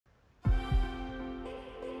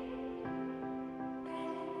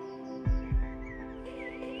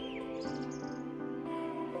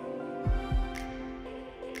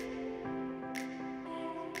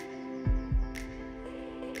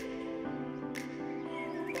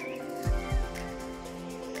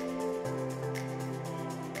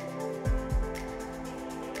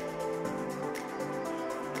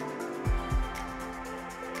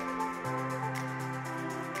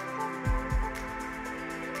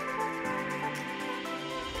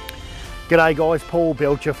G'day guys, Paul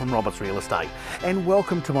Belcher from Roberts Real Estate and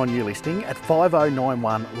welcome to my new listing at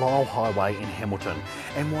 5091 Lyell Highway in Hamilton.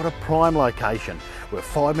 And what a prime location. We're a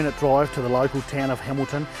 5-minute drive to the local town of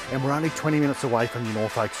Hamilton and we're only 20 minutes away from the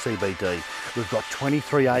Norfolk CBD. We've got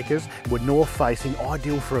 23 acres, we're north facing,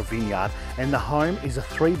 ideal for a vineyard, and the home is a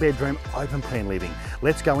 3-bedroom open plan living.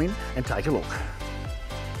 Let's go in and take a look.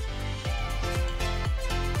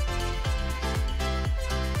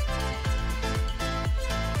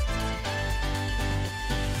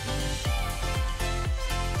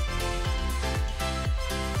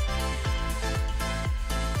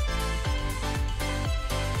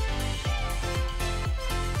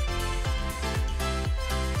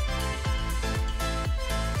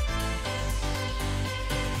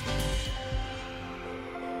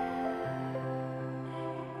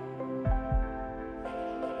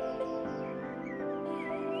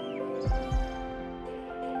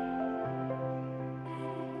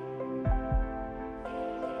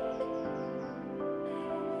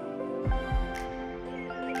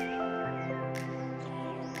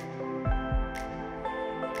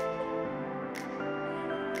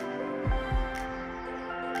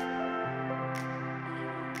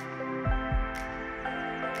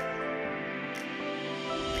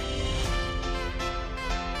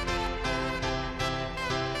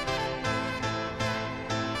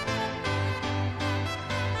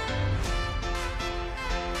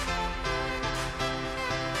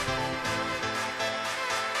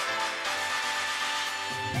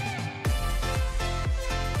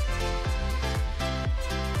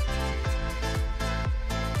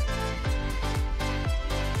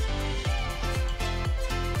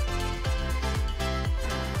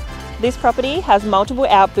 This property has multiple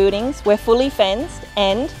outbuildings, we're fully fenced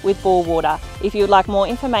and with bore water. If you would like more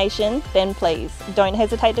information, then please don't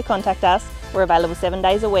hesitate to contact us. We're available 7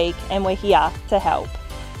 days a week and we're here to help.